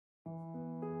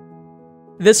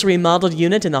This remodeled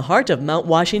unit in the heart of Mount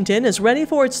Washington is ready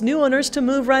for its new owners to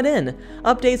move right in.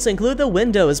 Updates include the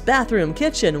windows, bathroom,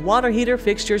 kitchen, water heater,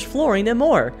 fixtures, flooring, and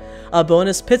more. A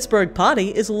bonus Pittsburgh potty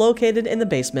is located in the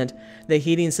basement. The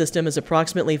heating system is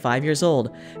approximately 5 years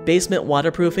old. Basement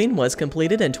waterproofing was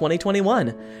completed in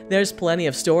 2021. There's plenty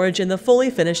of storage in the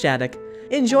fully finished attic.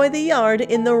 Enjoy the yard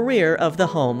in the rear of the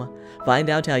home. Find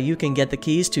out how you can get the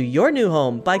keys to your new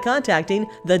home by contacting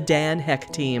the Dan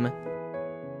Haeck team.